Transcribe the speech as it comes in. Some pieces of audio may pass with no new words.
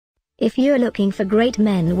If you're looking for great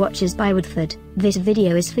men watches by Woodford, this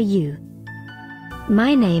video is for you.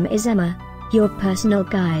 My name is Emma, your personal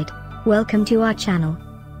guide. Welcome to our channel.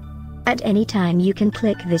 At any time you can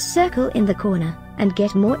click this circle in the corner, and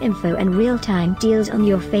get more info and real-time deals on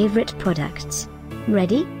your favorite products.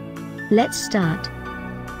 Ready? Let's start.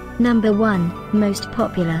 Number 1, Most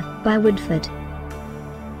Popular, by Woodford.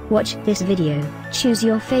 Watch this video, choose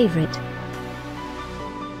your favorite.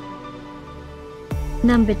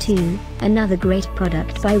 Number 2, another great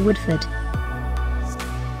product by Woodford.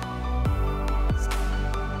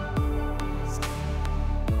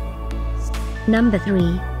 Number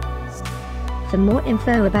 3. For more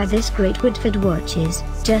info about this great Woodford watches,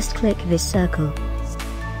 just click this circle.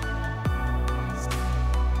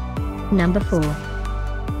 Number 4.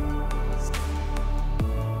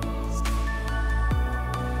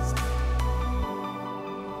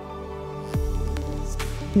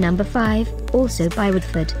 Number 5, also by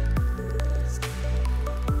Woodford.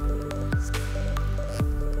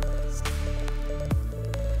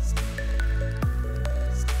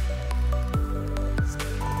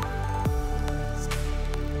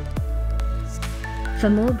 For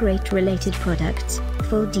more great related products,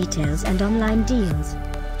 full details and online deals,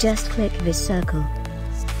 just click this circle.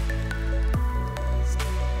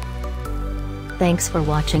 Thanks for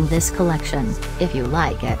watching this collection. If you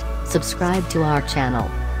like it, subscribe to our channel.